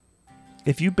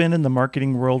If you've been in the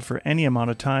marketing world for any amount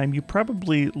of time, you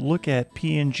probably look at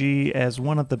P&G as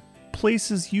one of the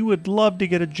places you would love to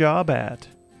get a job at.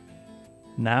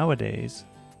 Nowadays,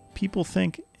 people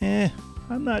think,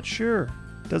 I'm not sure.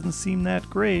 Doesn't seem that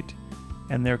great.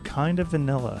 And they're kind of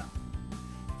vanilla.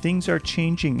 Things are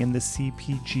changing in the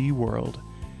CPG world.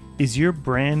 Is your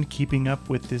brand keeping up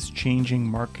with this changing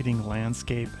marketing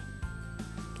landscape?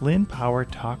 Lynn Power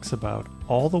talks about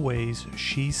all the ways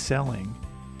she's selling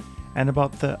and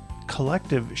about the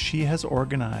collective she has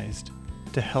organized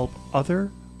to help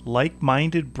other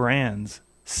like-minded brands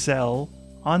sell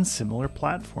on similar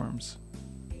platforms.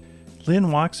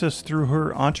 Lynn walks us through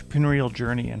her entrepreneurial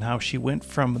journey and how she went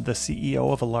from the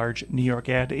CEO of a large New York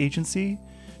ad agency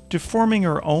to forming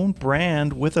her own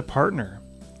brand with a partner.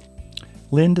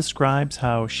 Lynn describes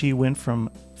how she went from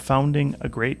founding a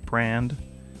great brand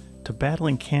to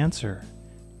battling cancer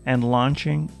and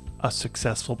launching a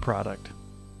successful product.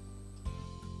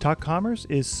 Talk Commerce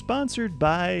is sponsored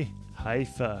by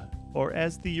Haifa, or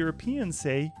as the Europeans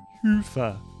say,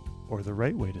 Hoofa, or the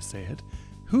right way to say it.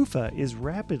 Hoofa is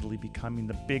rapidly becoming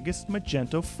the biggest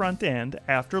Magento front end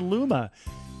after Luma.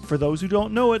 For those who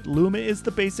don't know it, Luma is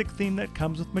the basic theme that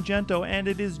comes with Magento, and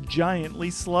it is giantly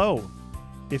slow.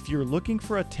 If you're looking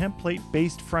for a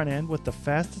template-based front end with the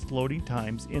fastest loading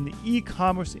times in the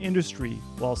e-commerce industry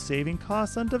while saving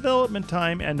costs on development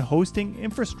time and hosting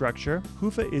infrastructure,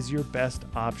 Hoofa is your best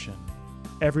option.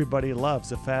 Everybody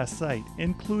loves a fast site,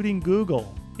 including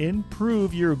Google.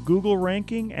 Improve your Google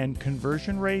ranking and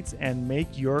conversion rates and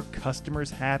make your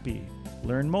customers happy.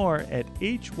 Learn more at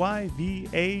hyva.io.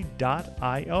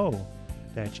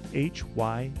 That's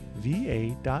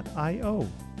hyva.io.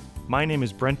 My name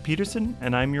is Brent Peterson,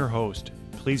 and I'm your host.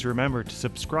 Please remember to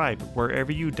subscribe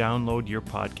wherever you download your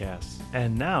podcasts.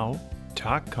 And now,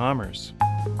 Talk Commerce.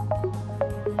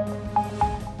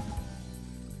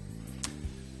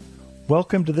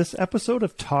 Welcome to this episode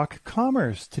of Talk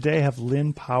Commerce. Today I have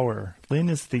Lynn Power. Lynn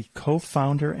is the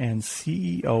co-founder and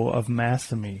CEO of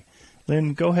Massamy.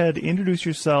 Lynn, go ahead, introduce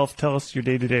yourself, tell us your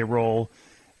day-to-day role,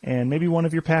 and maybe one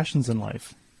of your passions in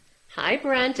life. Hi,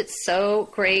 Brent. It's so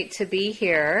great to be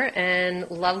here and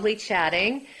lovely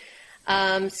chatting.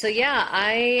 I'm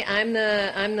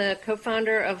the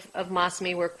co-founder of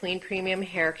Massamy. We're clean premium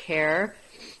hair care.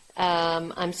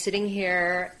 I'm sitting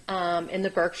here in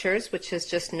the Berkshires, which is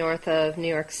just north of New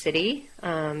York City.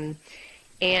 And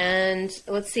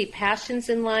let's see, passions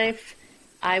in life.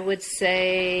 I would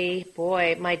say,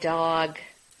 my dog.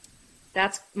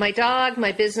 That's my dog,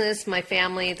 my business, my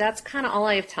family. That's kind of all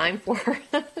I have time for,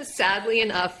 sadly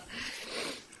enough.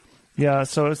 Yeah,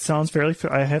 so it sounds fairly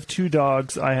fair. I have two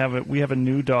dogs. We have a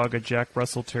new dog, a Jack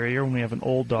Russell Terrier, and we have an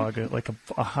old dog, like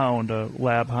a hound, a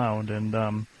lab hound,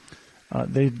 and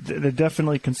they're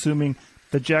definitely consuming.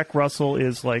 The Jack Russell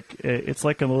is it's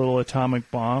like a little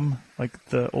atomic bomb. Like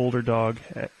the older dog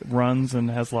runs and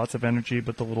has lots of energy,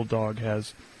 but the little dog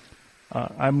has,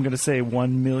 I'm going to say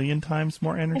 1 million times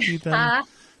more energy than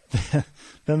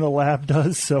the lab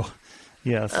does. So,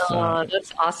 yes. Oh,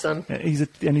 that's awesome. He's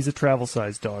a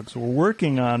travel-sized dog. So we're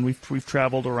working on. We've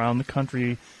traveled around the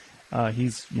country.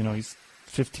 He's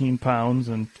 15 pounds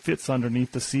and fits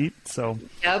underneath the seat. So,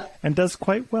 yep. And does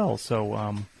quite well.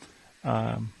 So,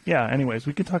 anyways,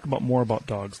 we can talk more about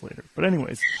dogs later. But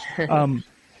anyways,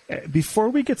 before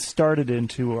we get started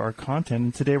into our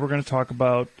content, today we're going to talk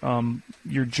about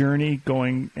your journey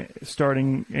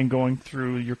starting and going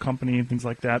through your company and things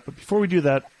like that. But before we do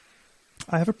that,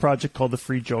 I have a project called the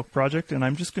Free Joke Project, and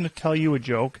I'm just going to tell you a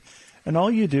joke, and all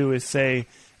you do is say,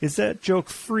 is that joke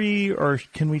free or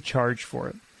can we charge for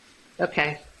it?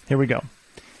 Okay. Here we go.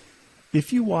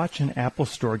 If you watch an Apple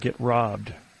store get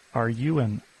robbed, are you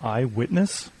an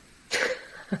eyewitness?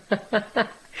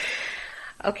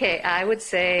 Okay, I would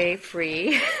say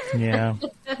free. Yeah,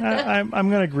 I'm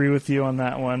going to agree with you on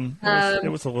that one.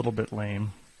 It was a little bit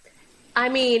lame. I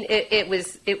mean,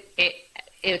 it's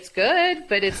good,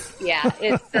 but it's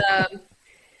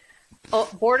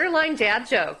borderline dad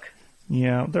joke.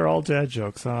 Yeah, they're all dad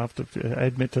jokes. I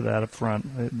admit to that up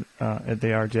front.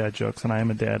 They are dad jokes, and I am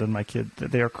a dad, and my kid,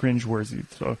 they are cringeworthy.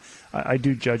 So I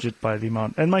do judge it by the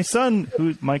amount. And my son,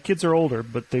 my kids are older,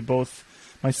 but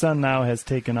my son now has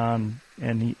taken on,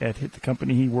 and at the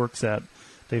company he works at,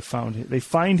 they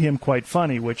find him quite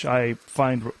funny, which I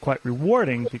find quite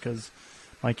rewarding because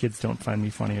my kids don't find me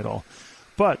funny at all.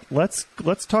 But let's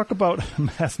talk about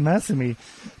Massamy.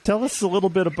 Tell us a little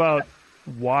bit about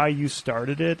why you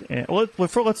started it, and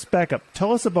let's back up.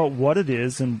 Tell us about what it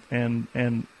is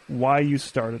and why you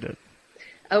started it.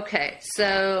 Okay,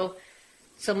 so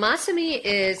So Masami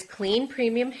is clean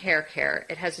premium hair care.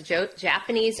 It has a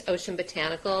Japanese ocean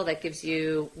botanical that gives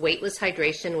you weightless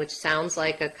hydration, which sounds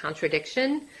like a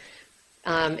contradiction.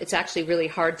 It's actually really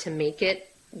hard to make it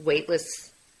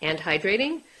weightless and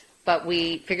hydrating, but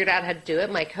we figured out how to do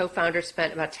it. My co-founder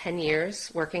spent about 10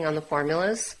 years working on the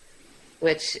formulas,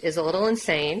 which is a little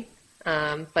insane,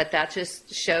 but that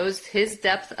just shows his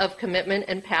depth of commitment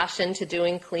and passion to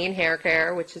doing clean hair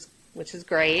care, which is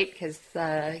great because,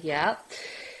 yeah.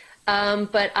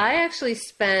 But I actually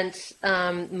spent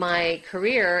my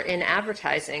career in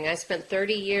advertising. I spent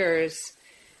 30 years.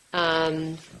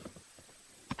 I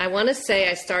want to say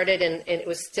I started in it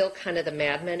was still kind of the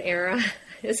Mad Men era.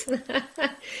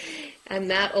 I'm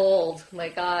that old, my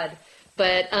God.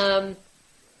 But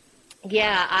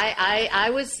yeah,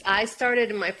 I started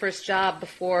in my first job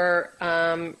before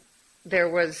there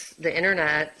was the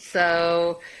internet.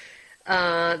 So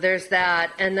there's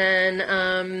that, and then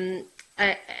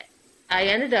I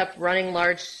ended up running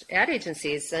large ad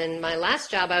agencies. And my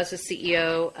last job, I was the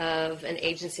CEO of an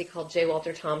agency called J.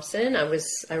 Walter Thompson. I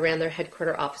ran their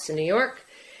headquarter office in New York.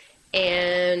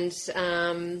 And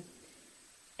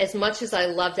as much as I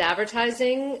loved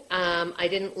advertising, I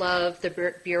didn't love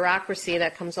the bureaucracy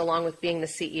that comes along with being the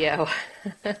CEO.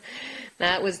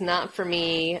 That was not for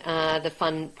me the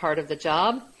fun part of the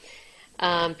job.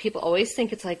 People always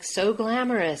think it's like so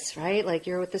glamorous, right? Like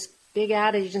you're with this big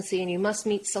ad agency and you must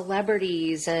meet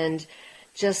celebrities and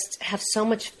just have so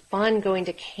much fun going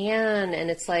to Cannes. And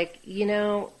it's like,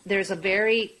 there's a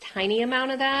very tiny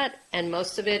amount of that. And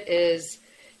most of it is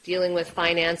dealing with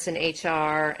finance and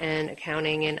HR and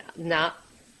accounting. And I'm not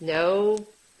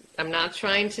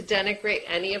trying to denigrate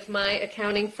any of my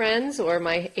accounting friends or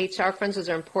my HR friends. Those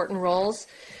are important roles,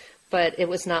 but it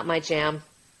was not my jam.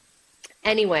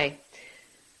 Anyway,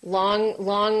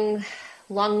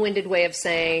 long-winded way of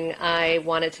saying I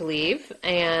wanted to leave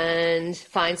and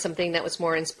find something that was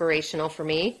more inspirational for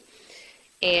me.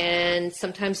 And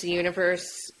sometimes the universe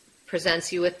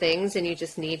presents you with things and you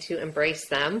just need to embrace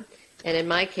them. And in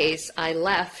my case, I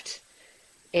left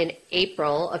in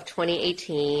April of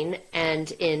 2018,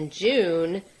 and in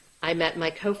June, I met my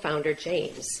co-founder,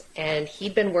 James. And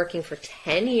he'd been working for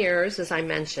 10 years, as I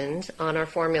mentioned, on our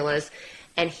formulas.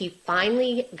 And he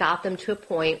finally got them to a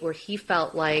point where he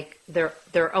felt like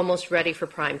they're almost ready for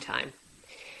prime time.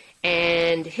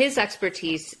 And his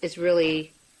expertise is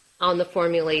really on the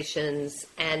formulations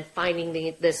and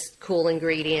finding this cool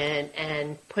ingredient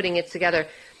and putting it together.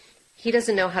 He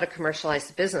doesn't know how to commercialize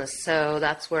the business, so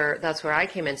that's where I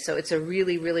came in. So it's a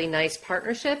really, really nice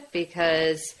partnership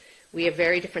because we have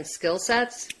very different skill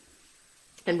sets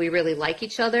and we really like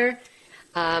each other.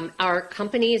 Our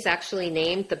company is actually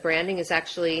named, the branding is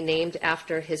actually named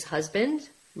after his husband,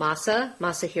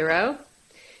 Masahiro,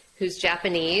 who's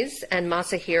Japanese. And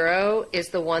Masahiro is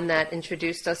the one that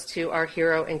introduced us to our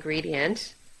hero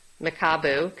ingredient,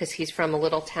 Makabu, because he's from a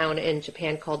little town in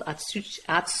Japan called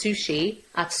Atsushi.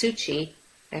 I have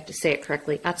to say it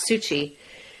correctly, Atsushi.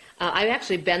 I've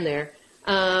actually been there.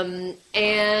 And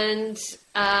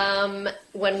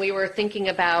when we were thinking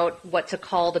about what to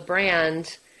call the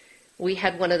brand, we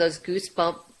had one of those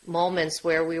goosebump moments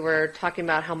where we were talking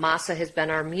about how Masa has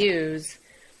been our muse.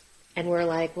 And we're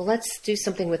like, well, let's do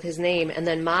something with his name. And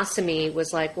then Masami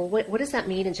was like, well, what does that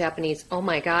mean in Japanese? Oh,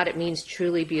 my God, it means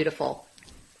truly beautiful.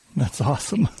 That's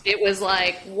awesome. It was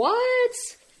like, what?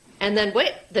 And then,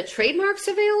 wait, the trademark's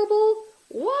available?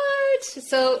 What?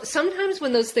 So sometimes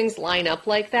when those things line up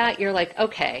like that, you're like,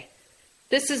 okay,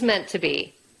 this is meant to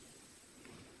be.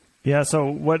 Yeah,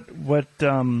 so what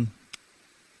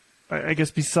I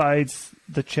guess besides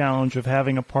the challenge of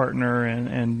having a partner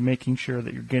and making sure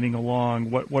that you're getting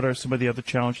along, what are some of the other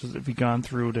challenges that you've gone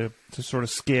through to sort of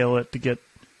scale it, to get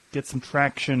some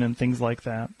traction and things like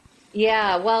that?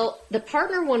 Yeah, well, the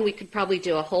partner one we could probably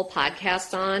do a whole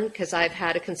podcast on because I've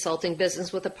had a consulting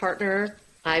business with a partner.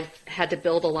 I've had to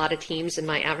build a lot of teams in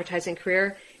my advertising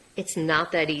career. It's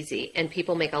not that easy, and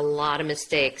people make a lot of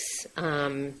mistakes.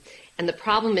 And the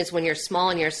problem is when you're small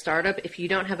and you're a startup, if you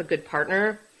don't have a good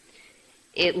partner,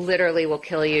 it literally will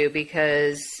kill you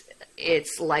because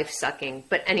it's life-sucking.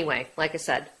 But anyway, like I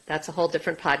said, that's a whole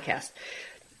different podcast.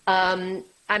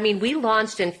 We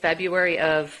launched in February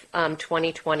of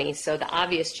 2020, so the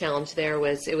obvious challenge there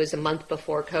was it was a month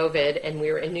before COVID, and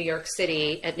we were in New York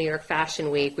City at New York Fashion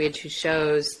Week. We had 2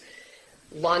 shows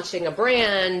launching a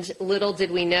brand. Little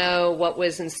did we know what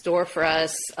was in store for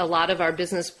us. A lot of our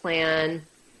business plan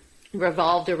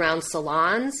revolved around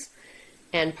salons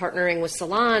and partnering with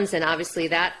salons, and obviously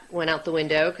that went out the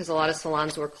window because a lot of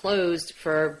salons were closed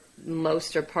for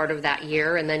most or part of that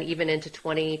year and then even into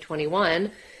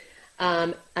 2021.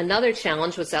 Another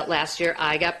challenge was that last year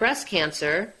I got breast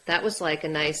cancer. That was like a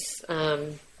nice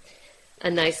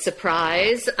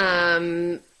surprise.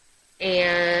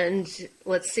 And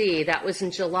let's see, that was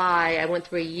in July. I went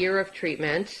through a year of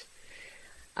treatment.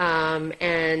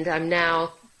 And I'm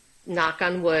now, knock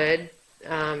on wood,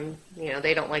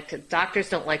 doctors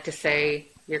don't like to say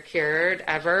you're cured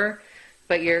ever,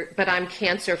 but I'm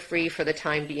cancer free for the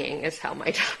time being is how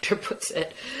my doctor puts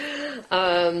it,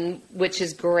 which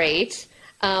is great.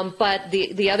 But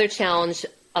the other challenge,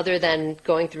 other than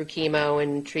going through chemo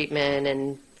and treatment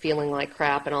and feeling like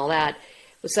crap and all that,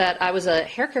 was that I was a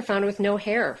hair care founder with no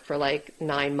hair for like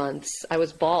 9 months. I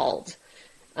was bald.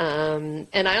 And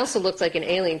I also looked like an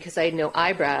alien because I had no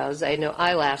eyebrows. I had no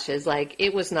eyelashes. Like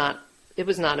it was not a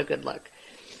good look.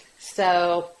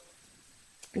 So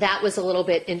that was a little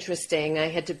bit interesting. I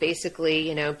had to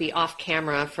basically, be off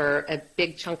camera for a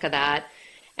big chunk of that.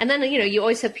 And then, you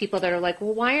always have people that are like,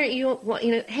 well, why aren't you,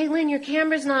 hey, Lynn, your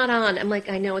camera's not on. I'm like,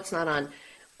 I know it's not on.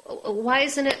 Why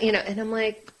isn't it, and I'm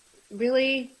like,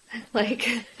 really? Like,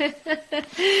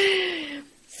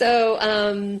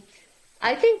 so,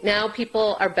 I think now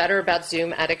people are better about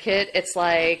Zoom etiquette. It's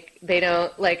like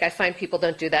I find people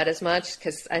don't do that as much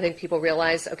because I think people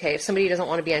realize, okay, if somebody doesn't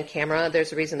want to be on camera,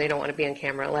 there's a reason they don't want to be on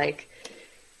camera. Like,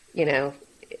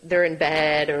 they're in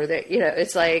bed or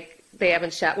it's like they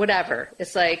haven't shot, whatever.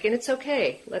 It's like, and it's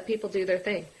okay. Let people do their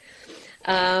thing.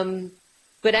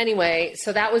 But anyway,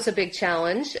 so that was a big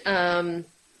challenge.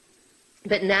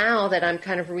 But now that I'm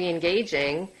kind of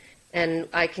re-engaging and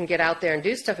I can get out there and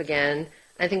do stuff again,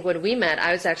 I think when we met,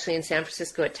 I was actually in San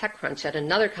Francisco at TechCrunch at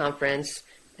another conference,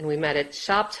 and we met at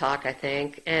Shop Talk, I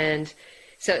think. And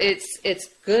so it's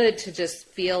good to just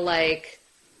feel like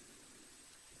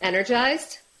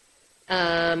energized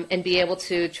and be able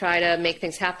to try to make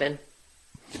things happen.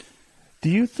 Do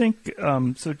you think,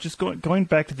 so just going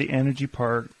back to the energy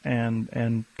part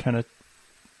and kind of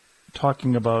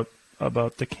talking about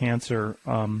the cancer,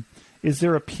 is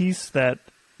there a piece that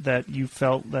you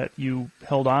felt that you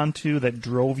held on to that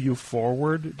drove you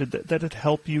forward? Did it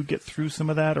help you get through some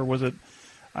of that, or was it?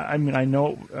 I mean, I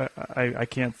know I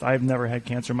can't. I've never had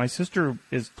cancer. My sister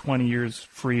is 20 years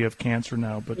free of cancer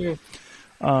now, but do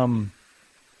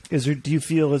you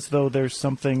feel as though there's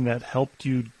something that helped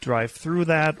you drive through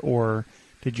that, or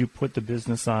did you put the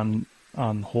business on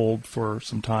hold for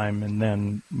some time and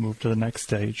then move to the next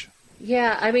stage?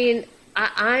 Yeah, I mean,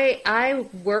 I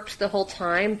worked the whole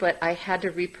time, but I had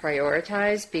to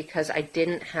reprioritize because I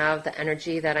didn't have the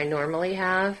energy that I normally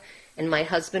have. And my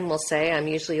husband will say I'm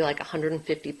usually like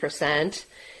 150%.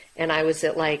 And I was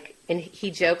at and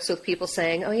he jokes with people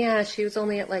saying, oh yeah, she was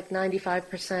only at like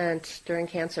 95% during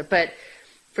cancer. But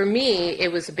for me,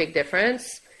 it was a big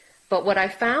difference. But what I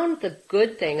found the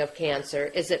good thing of cancer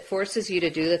is it forces you to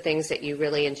do the things that you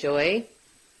really enjoy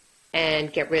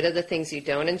and get rid of the things you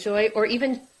don't enjoy, or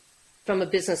even from a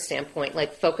business standpoint,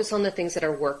 like focus on the things that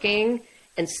are working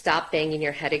and stop banging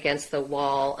your head against the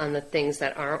wall on the things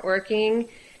that aren't working.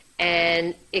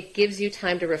 And it gives you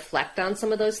time to reflect on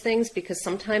some of those things, because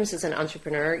sometimes as an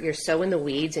entrepreneur, you're so in the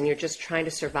weeds and you're just trying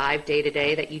to survive day to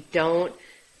day that you don't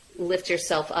lift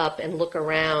yourself up and look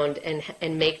around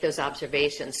and make those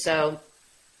observations. So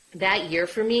that year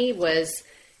for me was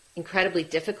incredibly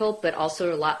difficult, but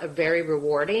also very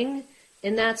rewarding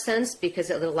in that sense, because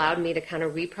it allowed me to kind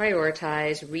of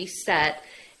reprioritize, reset,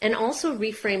 and also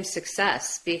reframe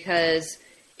success. Because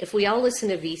if we all listen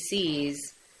to VCs,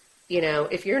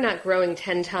 if you're not growing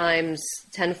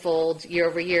tenfold year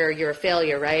over year, you're a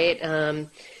failure, right?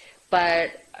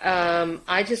 But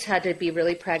I just had to be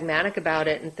really pragmatic about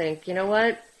it and think, you know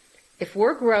what? If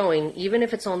we're growing, even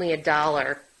if it's only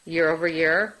 $1 year over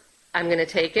year, I'm going to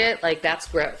take it. Like, that's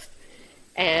growth.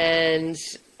 And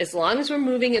as long as we're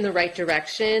moving in the right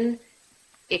direction,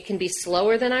 it can be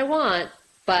slower than I want,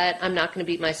 but I'm not going to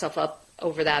beat myself up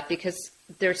over that, because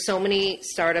there's so many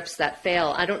startups that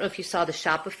fail. I don't know if you saw the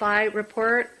Shopify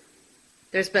report.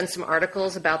 There's been some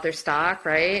articles about their stock,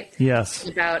 right? Yes.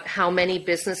 About how many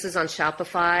businesses on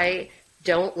Shopify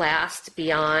don't last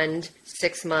beyond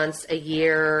 6 months, a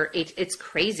year. It's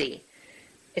crazy.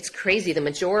 It's crazy, the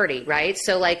majority, right?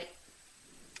 So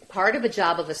part of a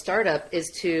job of a startup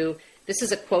is this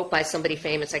is a quote by somebody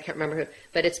famous, I can't remember who,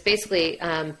 but it's basically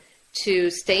to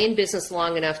stay in business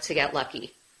long enough to get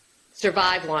lucky,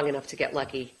 survive long enough to get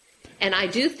lucky. And I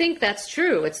do think that's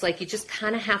true. It's like you just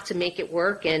kind of have to make it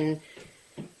work, and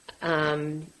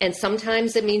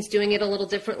sometimes it means doing it a little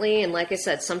differently. And like I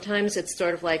said, sometimes it's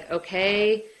sort of like,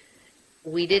 okay,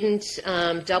 we didn't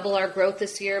double our growth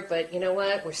this year, but you know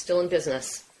what? We're still in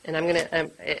business, and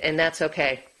and that's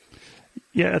okay.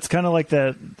 Yeah, it's kind of like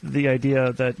the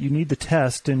idea that you need to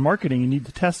test in marketing. You need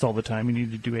to test all the time. You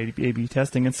need to do A/B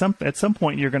testing, and at some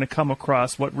point you're going to come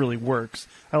across what really works.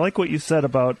 I like what you said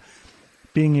about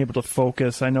being able to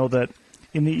focus. I know that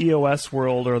in the EOS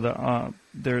world, or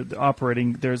there's an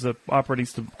operating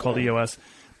system called EOS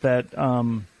that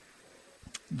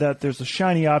there's a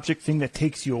shiny object thing that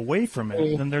takes you away from it.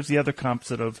 And then there's the other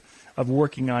composite of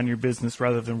working on your business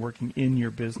rather than working in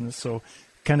your business. So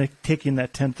kind of taking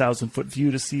that 10,000-foot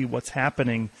view to see what's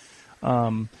happening.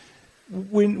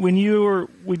 When you're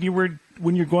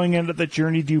going into the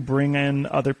journey, do you bring in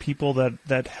other people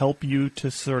that help you to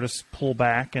sort of pull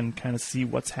back and kind of see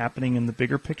what's happening in the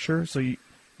bigger picture? So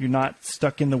you're not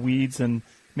stuck in the weeds, and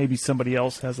maybe somebody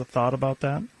else has a thought about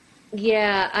that?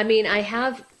 Yeah, I mean, I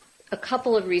have a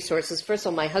couple of resources. First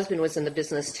of all, my husband was in the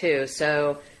business too.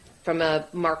 So from a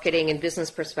marketing and business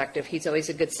perspective, he's always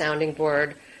a good sounding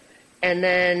board. And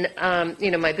then,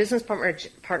 my business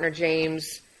partner,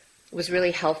 James, was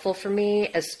really helpful for me,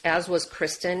 as was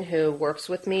Kristen, who works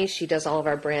with me. She does all of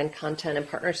our brand content and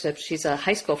partnerships. She's a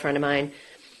high school friend of mine,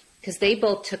 because they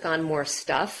both took on more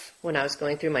stuff when I was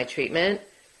going through my treatment.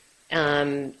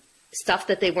 Stuff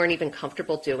that they weren't even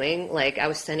comfortable doing. Like, I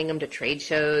was sending them to trade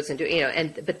shows and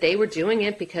but they were doing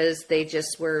it because they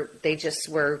just were,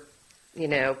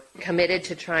 committed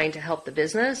to trying to help the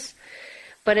business.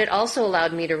 But it also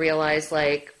allowed me to realize,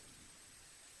 like,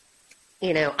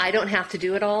 I don't have to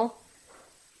do it all.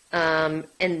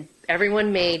 And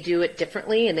everyone may do it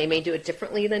differently, and they may do it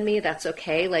differently than me. That's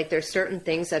okay. Like, there's certain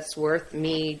things that's worth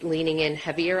me leaning in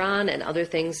heavier on, and other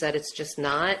things that it's just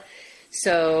not.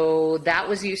 So that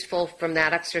was useful from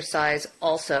that exercise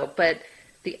also. But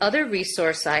the other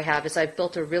resource I have is I've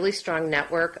built a really strong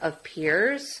network of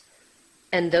peers,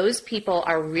 and those people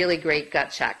are really great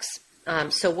gut checks.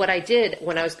 So what I did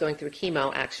when I was going through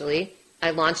chemo, actually, I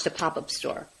launched a pop-up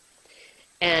store.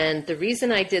 And the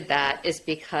reason I did that is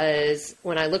because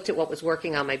when I looked at what was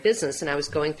working on my business and I was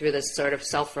going through this sort of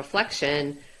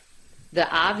self-reflection,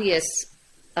 the obvious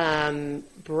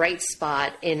bright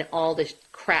spot in all this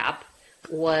crap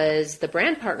was the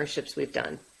brand partnerships we've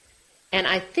done. And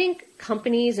I think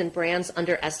companies and brands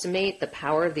underestimate the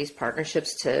power of these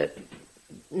partnerships to,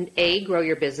 A, grow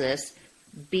your business,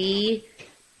 B,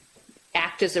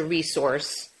 act as a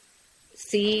resource,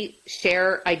 C,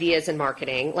 share ideas in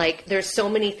marketing. Like, there's so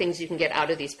many things you can get out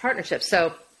of these partnerships.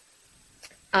 So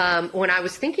when I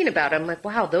was thinking about it, I'm like,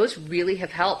 wow, those really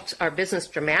have helped our business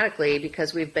dramatically,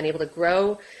 because we've been able to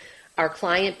grow our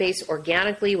client base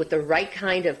organically with the right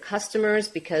kind of customers,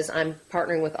 because I'm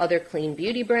partnering with other clean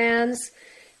beauty brands,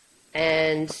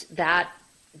 and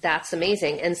that's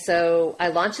amazing. And so I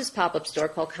launched this pop-up store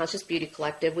called Conscious Beauty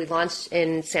Collective. We launched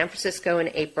in San Francisco in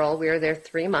April. We were there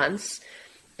 3 months.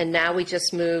 And now we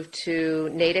just moved to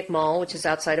Natick Mall, which is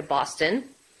outside of Boston.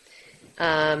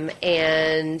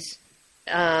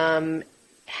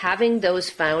 Having those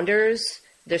founders,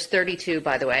 there's 32,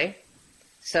 by the way,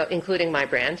 so including my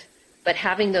brand, but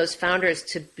having those founders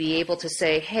to be able to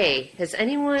say, hey, has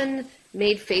anyone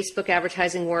made Facebook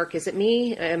advertising work? Is it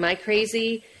me? Am I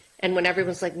crazy? And when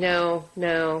everyone's like, no,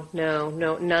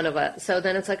 none of us. So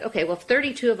then it's like, okay, well, if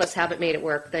 32 of us haven't made it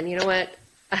work, then you know what?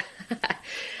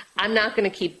 I'm not going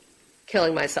to keep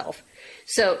killing myself.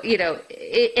 So,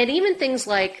 and even things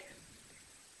like,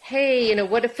 hey,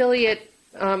 what affiliate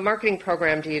marketing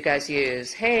program do you guys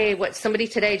use? Hey, somebody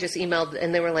today just emailed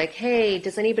and they were like, hey,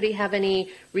 does anybody have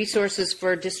any resources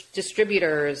for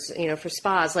distributors, for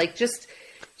spas? Like just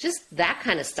that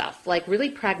kind of stuff, like really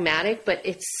pragmatic, but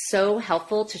it's so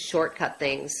helpful to shortcut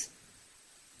things.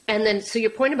 And then, so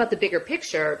your point about the bigger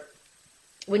picture,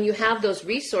 when you have those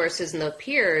resources and the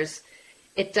peers,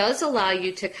 it does allow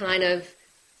you to kind of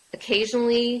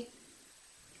occasionally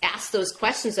ask those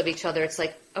questions of each other. It's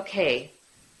like, okay,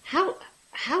 how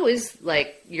is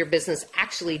like your business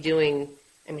actually doing?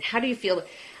 I mean, how do you feel?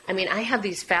 I mean, I have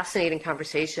these fascinating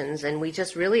conversations, and we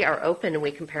just really are open and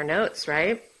we compare notes,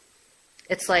 right?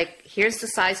 It's like, here's the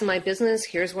size of my business.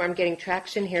 Here's where I'm getting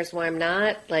traction. Here's why I'm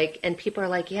not. Like, and people are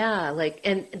like, yeah, like,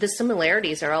 and the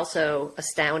similarities are also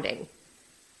astounding.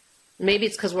 Maybe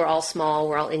it's because we're all small,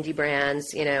 we're all indie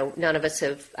brands, none of us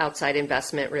have outside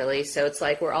investment really. So it's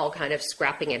like we're all kind of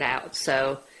scrapping it out.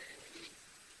 So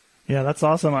yeah, that's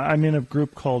awesome. I'm in a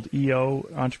group called EO,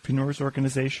 Entrepreneurs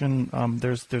Organization.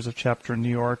 There's a chapter in New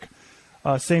York.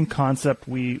 Same concept.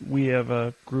 We have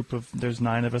a group of, there's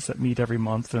 9 of us that meet every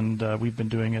month, and we've been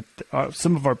doing it.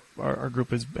 Some of our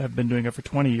group have been doing it for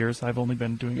 20 years. I've only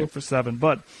been doing it for 7,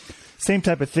 but same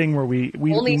type of thing where we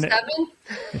only 7?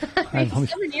 I mean,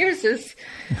 7 years is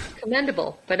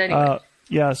commendable, but anyway.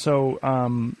 Yeah. So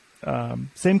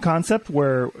same concept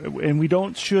and we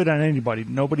don't should on anybody.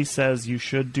 Nobody says you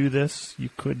should do this, you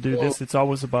could do this. It's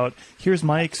always about, here's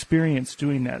my experience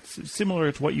doing that.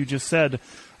 Similar to what you just said,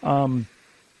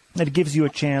 it gives you a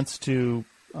chance to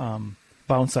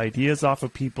bounce ideas off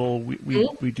of people.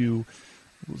 We do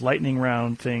lightning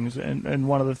round things, and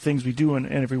one of the things we do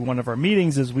in every one of our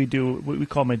meetings is we do what we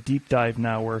call them a deep dive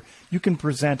now, where you can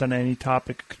present on any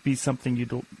topic. It could be something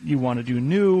you want to do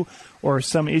new, or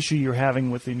some issue you're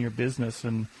having within your business.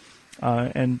 And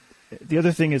the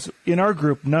other thing is, in our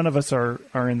group, none of us are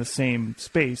in the same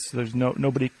space. There's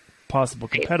nobody possible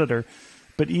competitor,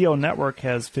 but EO Network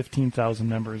has 15,000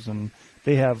 members, and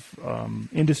they have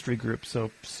industry groups.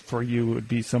 So for you, it would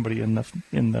be somebody in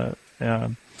the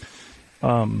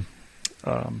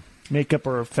makeup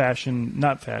or fashion,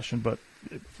 not fashion, but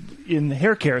in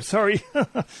hair care, sorry, in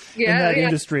that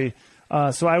industry.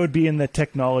 So I would be in the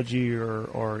technology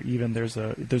or even there's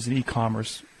an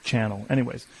e-commerce channel.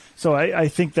 Anyways, so I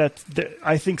think there's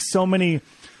so many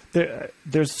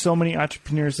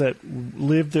entrepreneurs that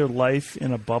live their life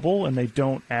in a bubble and they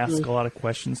don't ask a lot of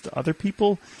questions to other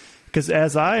people. Because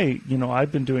as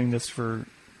I've been doing this for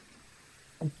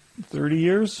 30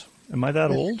 years. Am I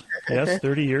that old? Yes,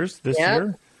 30 years this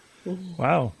year.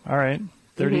 Wow. All right.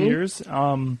 30 years.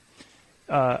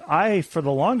 I, for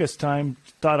the longest time,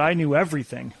 thought I knew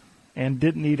everything and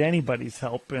didn't need anybody's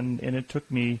help. And it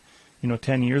took me,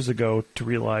 10 years ago to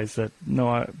realize that,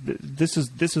 no, this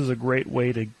is a great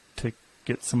way to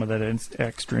get some of that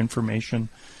extra information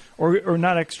or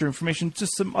not extra information,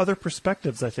 just some other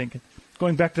perspectives, I think.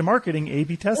 Going back to marketing,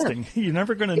 A/B testing. Yeah. You're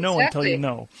never going to know until you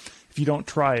know. If you don't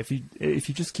try, if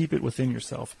you just keep it within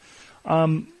yourself.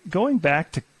 Going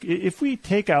back to, if we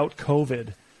take out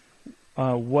COVID,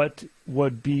 what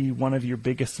would be one of your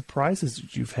biggest surprises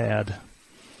that you've had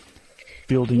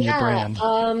building your brand?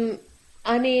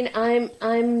 I mean,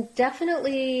 I'm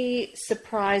definitely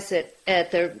surprised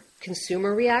at the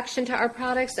consumer reaction to our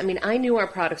products. I mean, I knew our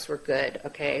products were good.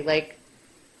 Okay, like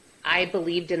I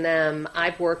believed in them.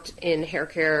 I've worked in hair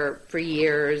care for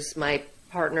years. My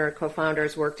partner,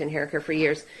 co-founders worked in hair care for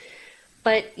years,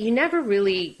 but you never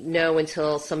really know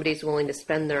until somebody's willing to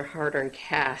spend their hard-earned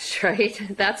cash, right?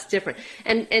 That's different.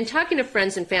 And talking to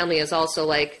friends and family is also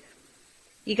like,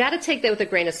 you got to take that with a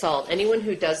grain of salt. Anyone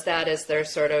who does that as their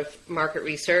sort of market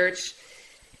research,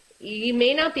 you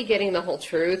may not be getting the whole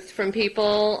truth from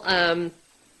people.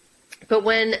 But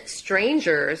when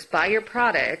strangers buy your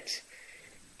product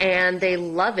and they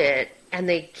love it, and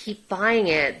they keep buying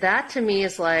it, that to me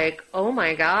is like, oh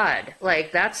my God,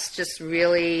 like that's just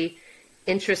really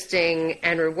interesting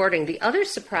and rewarding. The other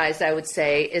surprise I would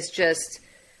say is just,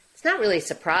 it's not really a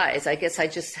surprise. I guess I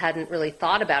just hadn't really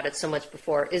thought about it so much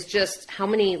before, is just how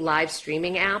many live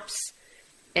streaming apps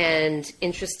and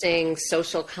interesting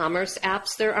social commerce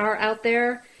apps there are out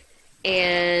there.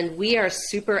 And we are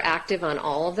super active on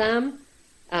all of them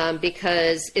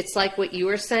because it's like what you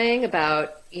were saying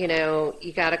about, you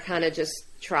got to kind of just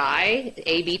try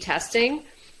A/B testing.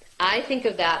 I think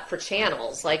of that for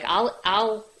channels. Like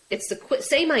it's the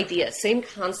same idea, same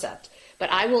concept, but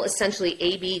I will essentially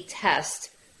A/B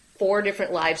test 4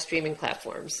 different live streaming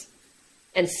platforms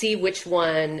and see which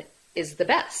one is the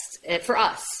best for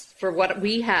us, for what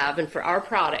we have and for our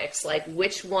products, like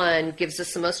which one gives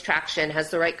us the most traction, has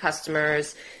the right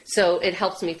customers. So it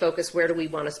helps me focus, where do we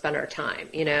want to spend our time,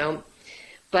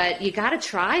 But you got to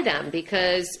try them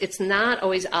because it's not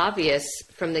always obvious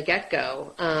from the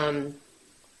get-go.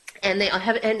 And they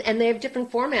have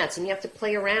different formats, and you have to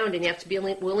play around, and you have to be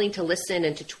willing to listen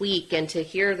and to tweak and to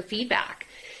hear the feedback.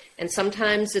 And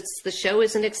sometimes the show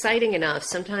isn't exciting enough.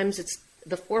 Sometimes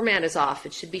the format is off.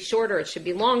 It should be shorter. It should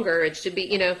be longer. It should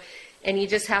be, and you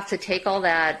just have to take all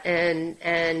that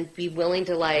and be willing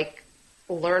to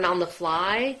learn on the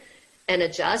fly and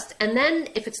adjust. And then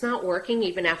if it's not working,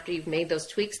 even after you've made those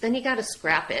tweaks, then you got to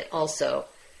scrap it also.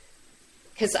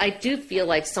 Because I do feel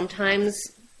like sometimes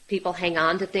people hang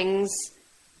on to things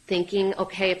thinking,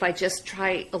 okay, if I just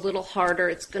try a little harder,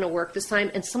 it's going to work this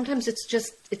time. And sometimes it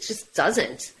just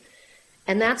doesn't.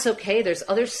 And that's okay. There's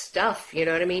other stuff, you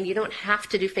know what I mean? You don't have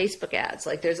to do Facebook ads.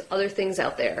 Like there's other things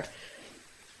out there.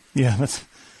 Yeah, that's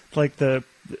like the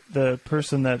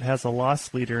person that has a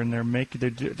loss leader and they're making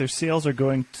their sales are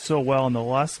going so well in the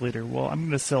loss leader. Well, I'm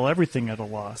going to sell everything at a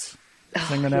loss.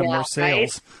 So I'm going to have more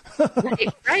sales.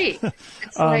 Right.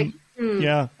 It's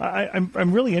Yeah,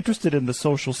 I'm really interested in the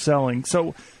social selling.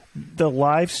 So the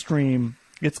live stream,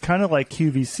 it's kind of like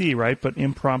QVC, right? But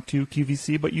impromptu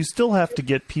QVC, but you still have to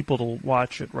get people to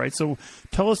watch it, right? So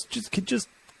tell us, just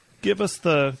give us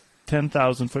the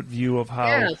 10,000 foot view of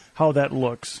how that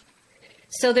looks.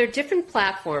 So they're different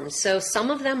platforms. So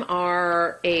some of them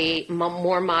are a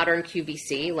more modern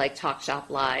QVC, like Talk Shop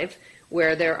Live,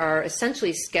 where there are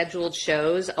essentially scheduled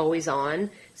shows always on.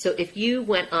 So if you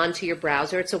went onto your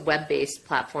browser, it's a web-based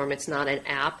platform. It's not an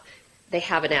app. They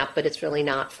have an app, but it's really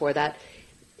not for that.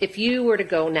 If you were to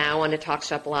go now on a Talk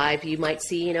Shop Live, you might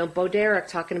see, Bo Derek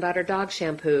talking about her dog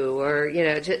shampoo, or,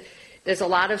 there's a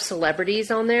lot of celebrities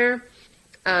on there.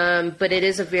 But it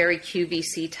is a very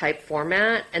QVC type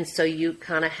format, and so you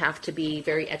kind of have to be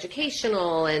very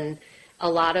educational, and a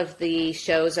lot of the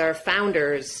shows are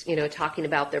founders, talking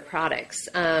about their products.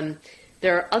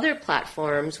 There are other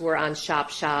platforms. We're on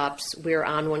Shop Shops. We're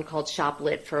on one called Shop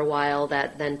Lit for a while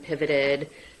that then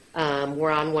pivoted. We're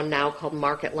on one now called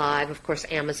Market Live, of course,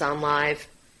 Amazon Live.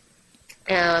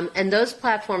 And those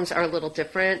platforms are a little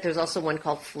different. There's also one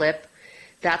called Flip.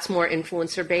 That's more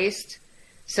influencer based.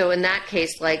 So in that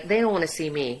case, like, they don't want to see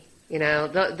me,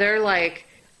 they're like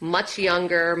much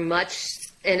younger,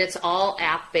 and it's all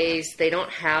app based. They don't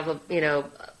have a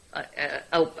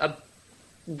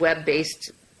web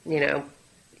based,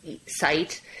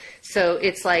 site. So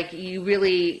it's like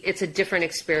it's a different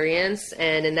experience.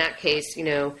 And in that case,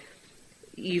 you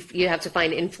have to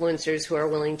find influencers who are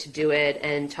willing to do it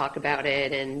and talk about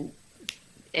it and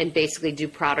basically do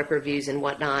product reviews and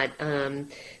whatnot.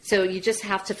 So you just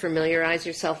have to familiarize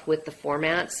yourself with the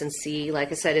formats and see,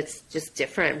 like I said, it's just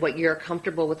different, what you're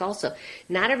comfortable with also.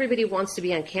 Not everybody wants to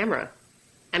be on camera.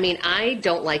 I mean, I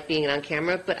don't like being on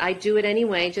camera, but I do it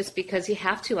anyway just because you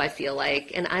have to, I feel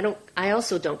like. And I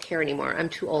also don't care anymore. I'm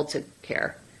too old to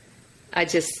care. I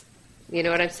just, you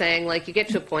know what I'm saying? Like, you get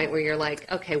to a point where you're like,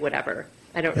 okay, whatever.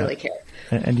 I don't really care.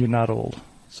 And you're not old.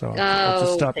 So I'll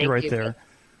just stop you right there.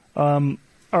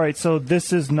 All right, so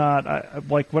this is not,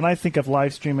 like, when I think of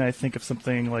live streaming, I think of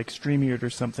something like StreamYard or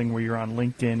something where you're on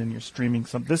LinkedIn and you're streaming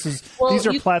something. These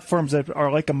are platforms that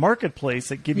are like a marketplace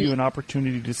that give you an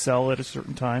opportunity to sell at a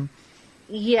certain time.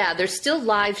 Yeah, they're still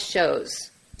live shows.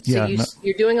 So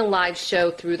you're doing a live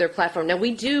show through their platform. Now,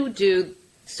 we do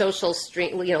social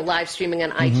stream, live streaming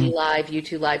on IG Live,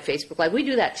 YouTube Live, Facebook Live. We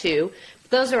do that too.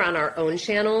 But those are on our own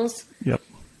channels. Yep.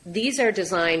 These are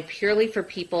designed purely for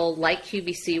people like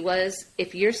QVC was.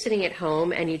 If you're sitting at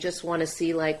home and you just want to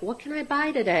see, like, what can I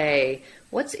buy today?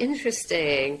 What's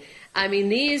interesting? I mean,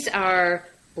 these are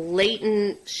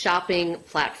blatant shopping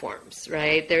platforms,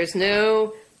 right? There's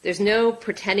no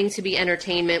pretending to be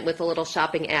entertainment with a little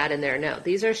shopping ad in there. No,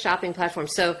 these are shopping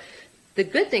platforms. So the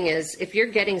good thing is, if you're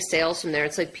getting sales from there,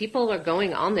 it's like people are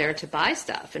going on there to buy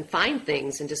stuff and find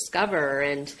things and discover,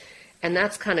 and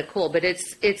that's kind of cool. But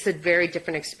it's a very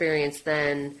different experience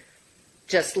than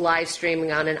just live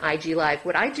streaming on an IG Live.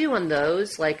 What I do on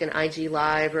those, like an IG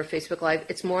Live or Facebook Live,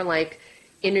 it's more like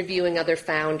interviewing other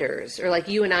founders, or like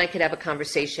you and I could have a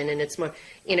conversation, and it's more,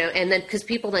 and then because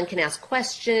people then can ask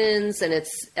questions, and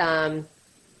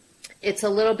it's a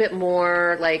little bit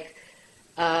more like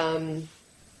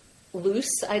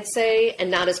loose, I'd say,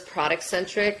 and not as product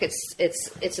centric.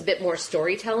 It's a bit more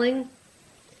storytelling.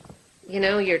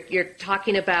 You're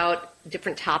talking about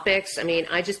different topics. I mean,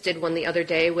 I just did one the other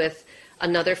day with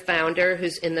another founder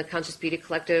who's in the Conscious Beauty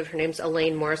Collective. Her name's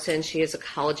Elaine Morrison. She is a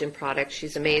collagen product.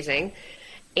 She's amazing.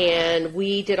 And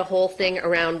we did a whole thing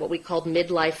around what we called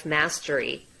midlife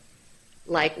mastery.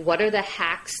 Like, what are the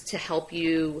hacks to help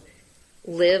you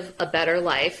live a better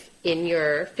life in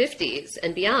your 50s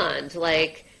and beyond?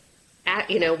 Like,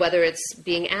 whether it's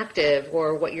being active,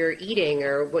 or what you're eating,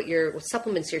 or what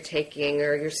supplements you're taking,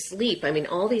 or your sleep. I mean,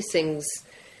 all these things,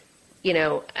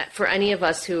 for any of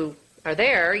us who are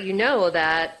there,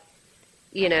 that,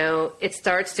 it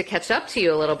starts to catch up to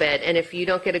you a little bit. And if you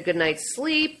don't get a good night's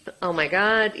sleep, oh my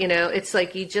God, it's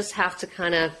like you just have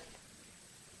to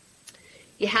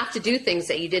you have to do things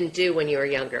that you didn't do when you were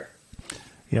younger.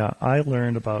 Yeah, I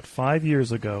learned about 5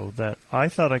 years ago that I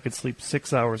thought I could sleep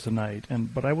 6 hours a night,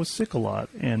 but I was sick a lot,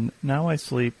 and now I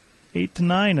sleep 8 to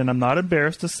 9, and I'm not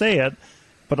embarrassed to say it,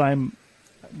 but I'm,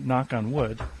 knock on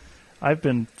wood, I've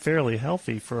been fairly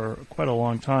healthy for quite a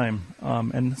long time,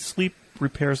 and sleep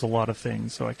repairs a lot of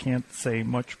things, so I can't say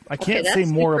much. I can't say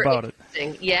more about it.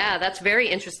 Yeah, that's very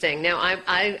interesting. Now,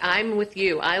 I'm with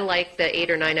you. I like the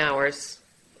 8 or 9 hours,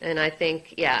 and I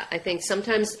think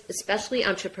sometimes, especially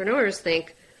entrepreneurs,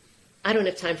 think, I don't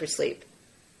have time for sleep.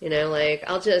 Like,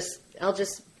 I'll just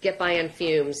get by on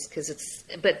fumes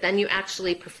but then you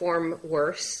actually perform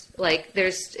worse. Like,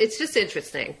 it's just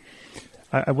interesting.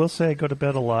 I will say I go to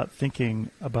bed a lot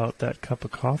thinking about that cup of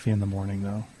coffee in the morning,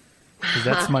 though. Because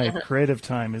that's my creative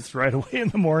time, is right away in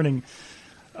the morning.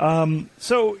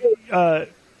 So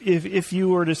if you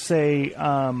were to say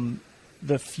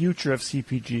the future of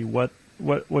CPG, what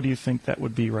do you think that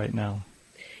would be right now?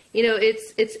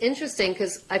 It's interesting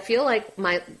because I feel like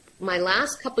my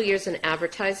last couple years in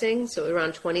advertising, so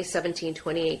around 2017,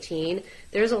 2018,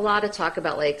 there's a lot of talk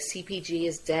about like CPG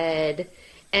is dead.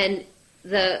 And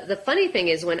the funny thing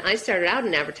is when I started out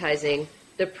in advertising,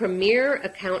 the premier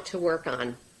account to work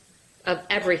on of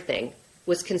everything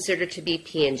was considered to be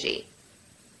P&G.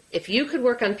 If you could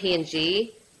work on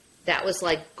P&G, that was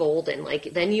like golden.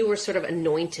 Like then you were sort of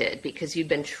anointed because you'd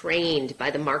been trained by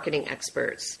the marketing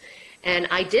experts. And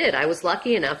I did. I was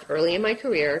lucky enough early in my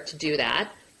career to do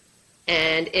that.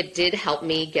 And it did help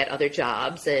me get other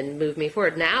jobs and move me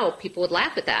forward. Now people would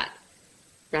laugh at that,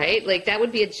 right? Like that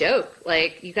would be a joke.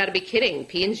 Like you got to be kidding.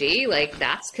 P&G, like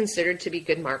that's considered to be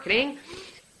good marketing.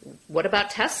 What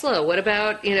about Tesla? What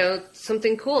about,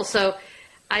 something cool? So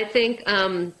I think,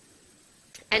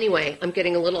 anyway, I'm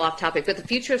getting a little off topic, but the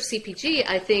future of CPG,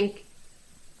 I think,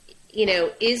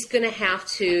 is going to have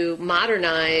to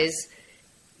modernize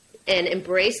and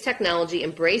embrace technology,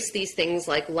 embrace these things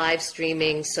like live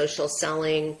streaming, social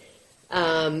selling,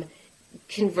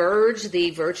 converge the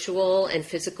virtual and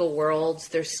physical worlds.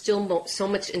 There's still so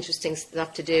much interesting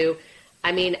stuff to do.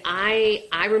 I mean,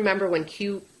 I remember when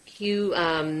QR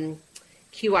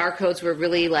codes were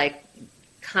really like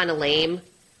kind of lame,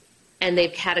 and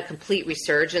they've had a complete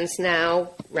resurgence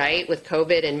now, right, with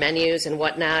COVID and menus and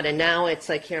whatnot. And now it's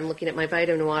like, here, I'm looking at my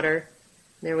vitamin water.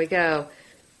 There we go.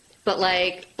 But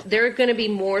like, there are going to be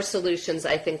more solutions,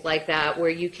 I think, like that,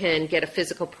 where you can get a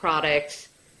physical product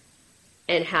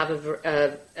and have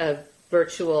a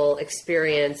virtual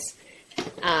experience.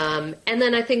 And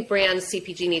then I think brands,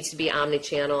 CPG needs to be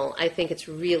omni-channel. I think it's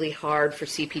really hard for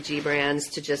CPG brands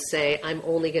to just say, I'm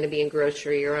only going to be in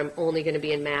grocery, or I'm only going to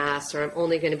be in mass, or I'm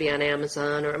only going to be on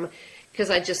Amazon, because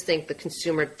I just think the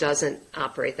consumer doesn't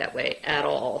operate that way at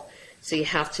all. So you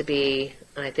have to be,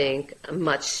 I think, a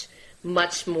much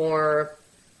more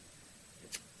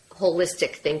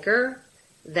holistic thinker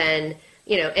than,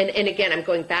 and again, I'm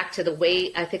going back to the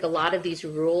way I think a lot of these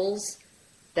rules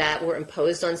that were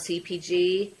imposed on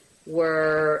CPG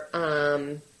were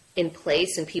in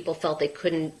place, and people felt they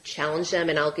couldn't challenge them.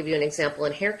 And I'll give you an example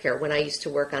in hair care. When I used to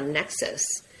work on Nexus,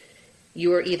 you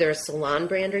were either a salon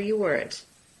brand or you weren't.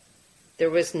 There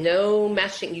was no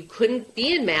meshing. You couldn't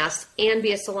be in mass and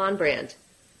be a salon brand.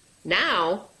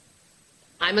 Now,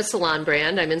 I'm a salon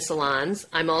brand. I'm in salons.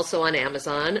 I'm also on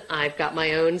Amazon. I've got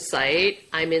my own site.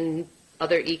 I'm in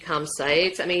other e-com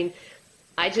sites. I mean,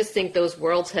 I just think those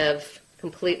worlds have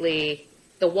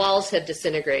the walls have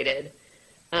disintegrated.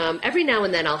 Every now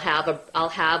and then I'll have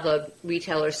a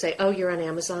retailer say, "Oh, you're on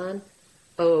Amazon?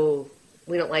 Oh,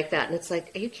 we don't like that." And it's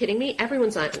like, are you kidding me?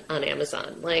 Everyone's on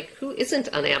Amazon. Like, who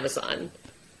isn't on Amazon?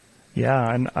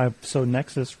 Yeah, and so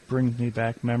Nexus brings me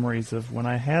back memories of when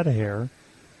I had hair,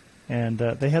 and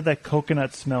they had that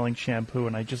coconut smelling shampoo,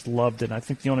 and I just loved it. I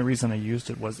think the only reason I used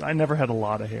it was I never had a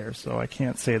lot of hair, so I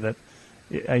can't say that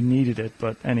I needed it,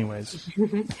 but anyways.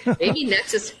 Maybe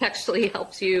Nexus actually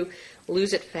helps you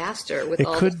lose it faster with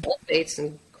all the sulfates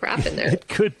and crap in there. It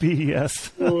could be, yes.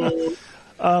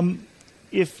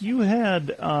 If you had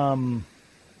a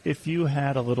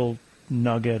little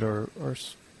nugget or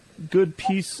good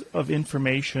piece of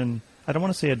information, I don't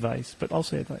want to say advice, but I'll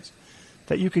say advice,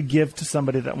 that you could give to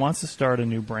somebody that wants to start a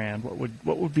new brand,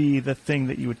 what would be the thing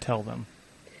that you would tell them?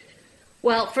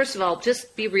 Well, first of all,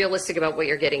 just be realistic about what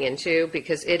you're getting into,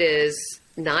 because it is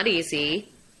not easy.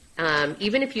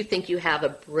 Even if you think you have a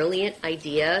brilliant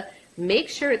idea, make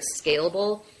sure it's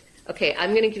scalable. Okay,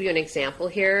 I'm going to give you an example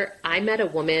here. I met a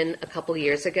woman a couple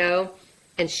years ago,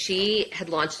 and she had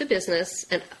launched a business,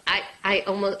 and I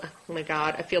almost, oh my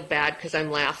God, I feel bad because I'm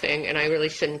laughing, and I really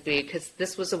shouldn't be, because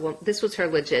this was her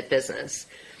legit business.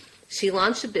 She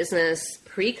launched a business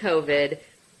pre-COVID,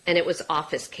 and it was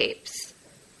office capes.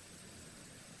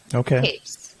 Okay.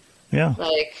 Capes. Yeah.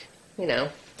 Like,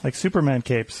 like Superman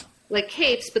capes. Like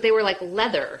capes, but they were like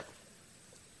leather.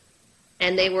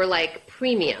 And they were like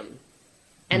premium.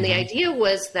 And the idea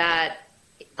was that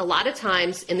a lot of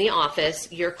times in the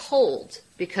office, you're cold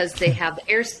because they have the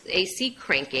AC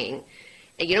cranking,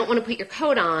 and you don't want to put your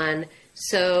coat on.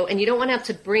 And you don't want to have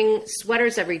to bring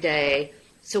sweaters every day.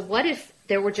 So what if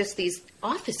there were just these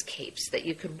office capes that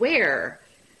you could wear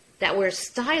that were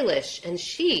stylish and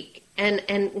chic?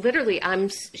 And literally,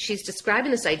 she's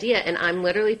describing this idea, and I'm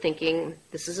literally thinking,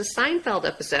 this is a Seinfeld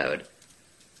episode.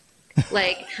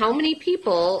 Like, how many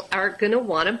people are going to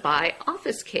want to buy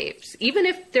office capes? Even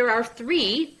if there are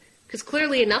 3, because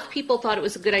clearly enough people thought it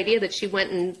was a good idea that she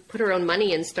went and put her own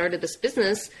money and started this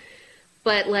business.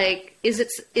 But like, is it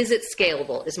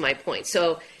scalable is my point.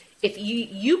 So if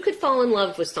you could fall in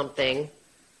love with something,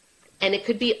 and it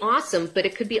could be awesome, but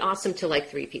it could be awesome to like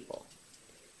 3 people.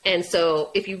 And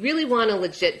so if you really want a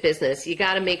legit business, you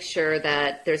got to make sure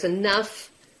that there's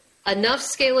enough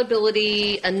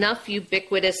scalability, enough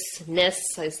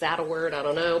ubiquitousness. Is that a word? I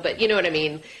don't know, but you know what I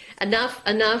mean.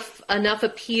 Enough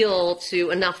appeal to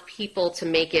enough people to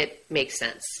make it make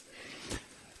sense.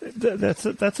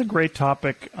 That's a great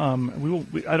topic. I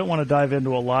don't want to dive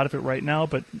into a lot of it right now,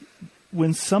 but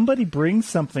when somebody brings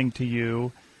something to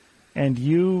you and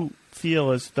you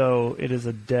feel as though it is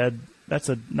that's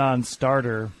a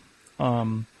non-starter,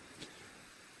 but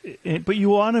you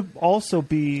want to also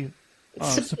be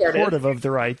supportive of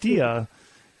their idea.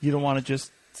 You don't want to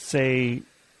just say,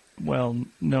 well,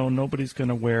 no, nobody's going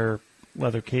to wear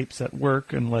leather capes at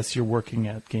work unless you're working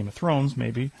at Game of Thrones,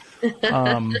 maybe.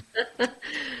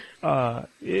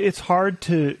 It's hard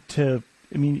to,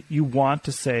 I mean, you want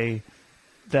to say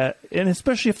that, and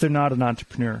especially if they're not an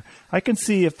entrepreneur. I can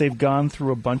see if they've gone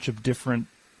through a bunch of different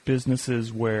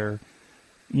businesses where,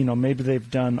 maybe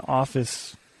they've done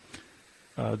office,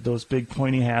 those big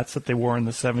pointy hats that they wore in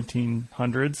the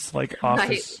 1700s, like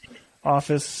office,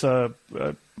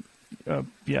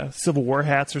 Civil War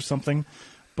hats or something.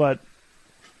 But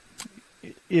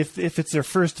if it's their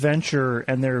first venture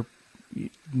and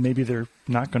maybe they're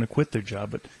not going to quit their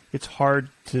job, but it's hard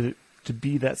to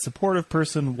be that supportive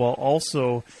person while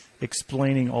also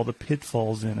explaining all the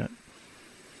pitfalls in it.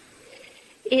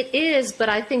 It is, but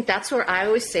I think that's where I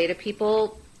always say to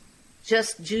people,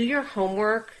 just do your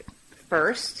homework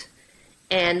first.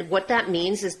 And what that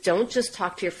means is don't just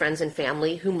talk to your friends and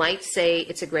family who might say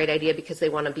it's a great idea because they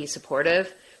want to be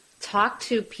supportive. Talk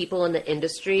to people in the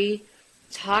industry.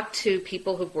 Talk to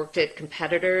people who've worked at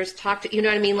competitors. Talk to, you know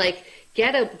what I mean? Like,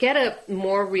 get a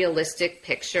more realistic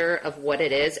picture of what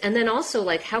it is. And then also,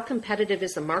 like, how competitive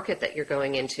is the market that you're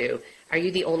going into? Are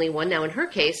you the only one? Now, in her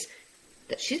case,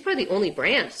 she's probably the only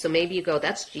brand. So maybe you go,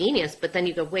 that's genius. But then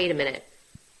you go, wait a minute.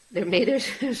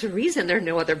 There's a reason there are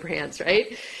no other brands,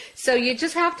 right? So you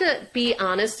just have to be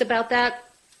honest about that.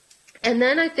 And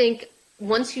then I think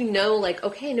once you know, like,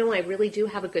 okay, no, I really do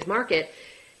have a good market,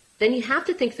 then you have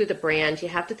to think through the brand. You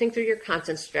have to think through your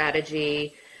content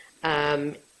strategy.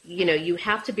 You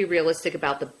have to be realistic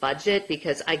about the budget,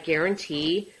 because I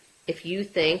guarantee if you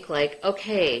think like,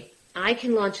 okay, I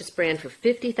can launch this brand for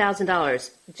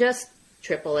 $50,000, just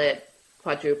triple it,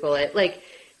 quadruple it. Like,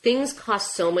 things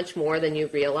cost so much more than you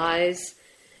realize,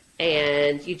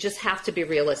 and you just have to be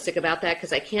realistic about that,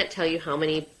 because I can't tell you how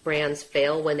many brands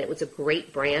fail when it was a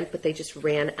great brand, but they just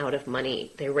ran out of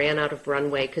money. They ran out of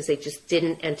runway because they just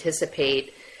didn't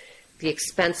anticipate the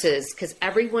expenses, because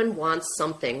everyone wants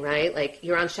something, right? Like,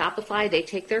 you're on Shopify, they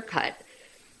take their cut.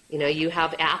 You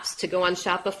have apps to go on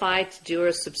Shopify to do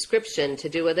a subscription, to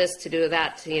do a this, to do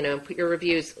that, to, put your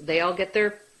reviews. They all get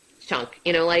their chunk,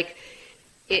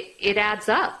 it adds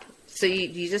up. So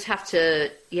you just have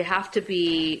to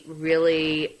be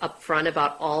really upfront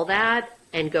about all that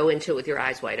and go into it with your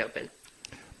eyes wide open.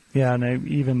 Yeah, and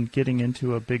even getting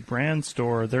into a big brand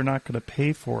store, they're not going to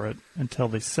pay for it until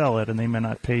they sell it, and they may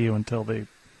not pay you until they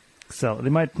sell it. They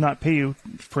might not pay you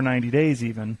for 90 days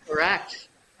even. Correct.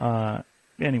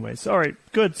 Anyways, all right,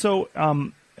 good. So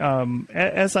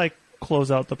as I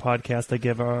close out the podcast, I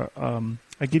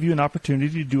give you an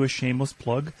opportunity to do a shameless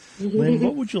plug. Lynn,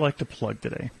 what would you like to plug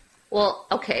today? Well,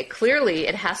 okay, clearly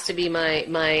it has to be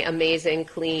my amazing,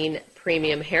 clean,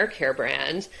 premium hair care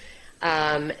brand.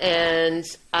 And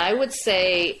I would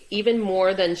say even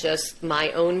more than just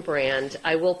my own brand,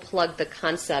 I will plug the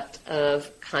concept of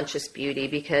conscious beauty,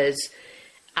 because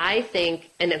I think,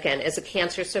 and again, as a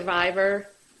cancer survivor,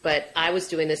 but I was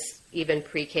doing this even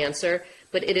pre-cancer,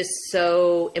 but it is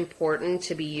so important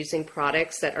to be using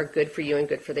products that are good for you and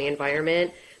good for the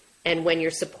environment. And when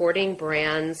you're supporting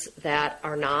brands that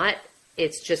are not,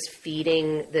 it's just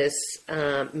feeding this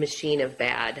machine of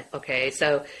bad. Okay,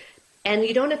 so, and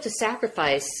you don't have to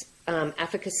sacrifice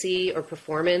efficacy or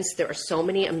performance. There are so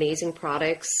many amazing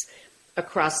products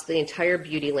across the entire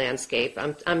beauty landscape.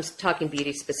 I'm talking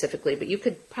beauty specifically, but you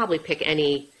could probably pick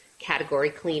any category.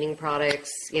 Cleaning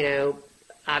products,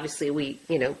 obviously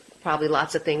probably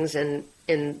lots of things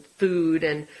in food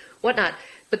and whatnot,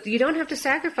 but you don't have to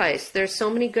sacrifice. There's so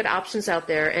many good options out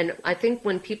there. And I think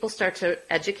when people start to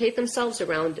educate themselves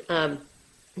around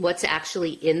what's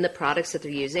actually in the products that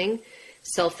they're using,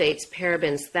 sulfates,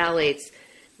 parabens, phthalates,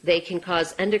 they can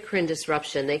cause endocrine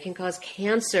disruption. They can cause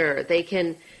cancer. They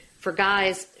can, for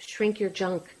guys, shrink your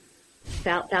junk.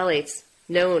 Phthalates,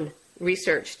 known,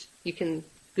 researched. You can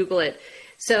Google it.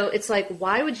 So it's like,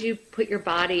 why would you put your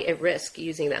body at risk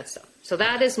using that stuff? So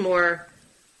that is more,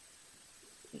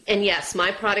 and yes, my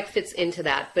product fits into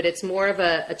that, but it's more of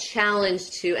a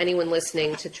challenge to anyone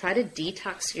listening to try to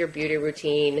detox your beauty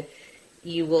routine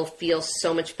you will feel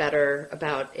so much better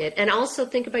about it. And also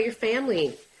think about your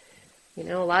family. You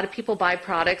know, a lot of people buy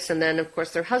products and then, of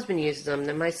course, their husband uses them.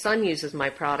 Then my son uses my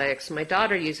products. My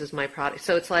daughter uses my products.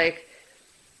 So it's like,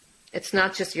 it's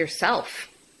not just yourself.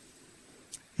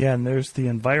 Yeah, and there's the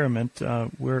environment.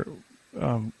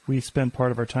 We spend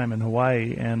part of our time in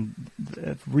Hawaii, and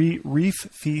reef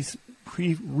safe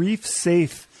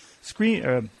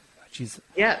screen.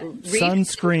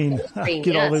 Sunscreen.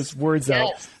 Get all those words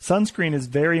out. Sunscreen is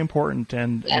very important,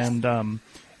 and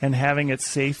having it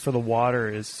safe for the water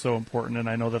is so important. And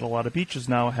I know that a lot of beaches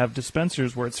now have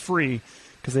dispensers where it's free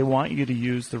because they want you to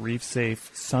use the reef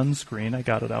safe sunscreen. I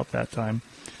got it out that time.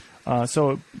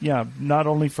 So not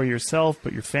only for yourself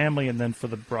but your family, and then for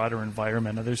the broader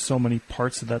environment. And there's so many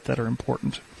parts of that are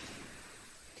important.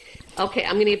 Okay,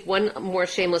 I'm going to give one more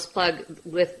shameless plug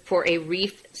for a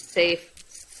reef safe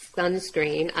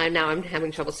sunscreen. Now I'm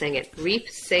having trouble saying it. Reef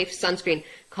safe sunscreen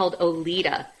called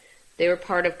Olita. They were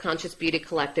part of Conscious Beauty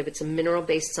Collective. It's a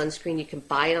mineral-based sunscreen. You can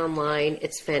buy it online.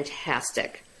 It's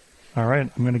fantastic. All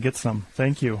right, I'm going to get some.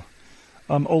 Thank you.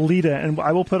 Olita, and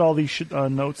I will put all these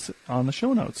notes on the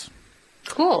show notes.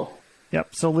 Cool.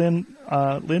 Yep. So Lynn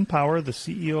Power, the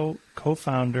CEO,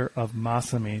 co-founder of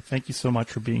Masami, thank you so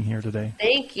much for being here today.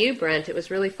 Thank you, Brent. It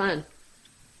was really fun.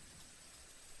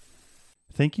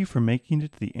 Thank you for making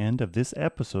it to the end of this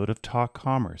episode of Talk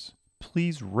Commerce.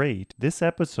 Please rate this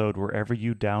episode wherever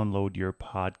you download your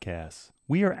podcasts.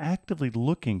 We are actively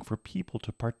looking for people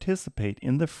to participate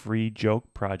in the Free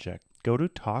Joke Project. Go to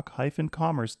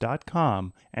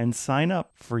talk-commerce.com and sign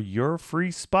up for your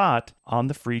free spot on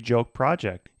the Free Joke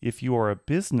Project. If you are a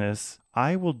business,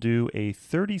 I will do a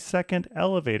 30-second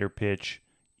elevator pitch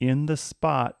in the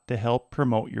spot to help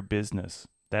promote your business.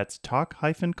 That's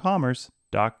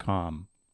talk-commerce.com.